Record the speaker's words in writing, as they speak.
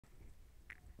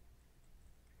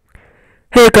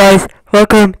Hey guys,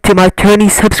 welcome to my 20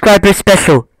 subscriber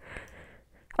special.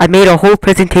 I made a whole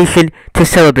presentation to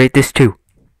celebrate this too.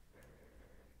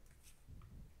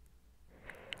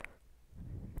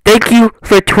 Thank you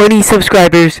for 20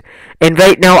 subscribers, and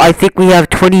right now I think we have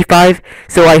 25,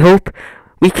 so I hope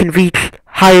we can reach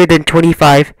higher than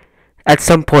 25 at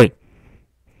some point.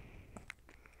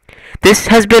 This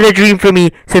has been a dream for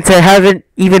me since I haven't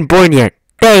even born yet.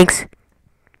 Thanks!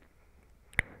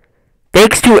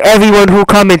 Thanks to everyone who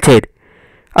commented.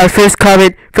 Our first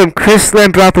comment from Chris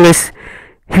Lambropoulos,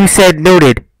 who said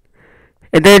noted.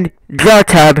 And then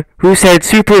Drawtab, who said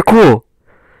super cool.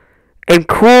 And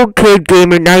Cool Kid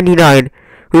Gamer 99,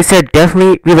 who said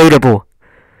definitely relatable.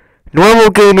 Normal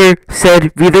Gamer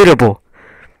said relatable.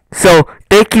 So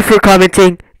thank you for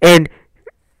commenting, and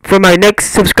for my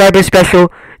next subscriber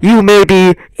special, you may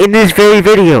be in this very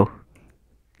video.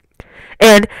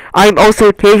 And I'm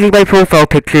also changing my profile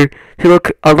picture to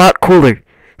look a lot cooler.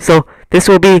 So this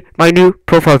will be my new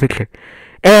profile picture.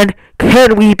 And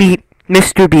can we beat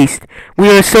Mr. Beast? We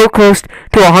are so close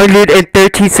to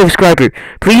 113 subscribers.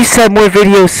 Please sub more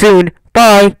videos soon.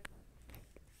 Bye!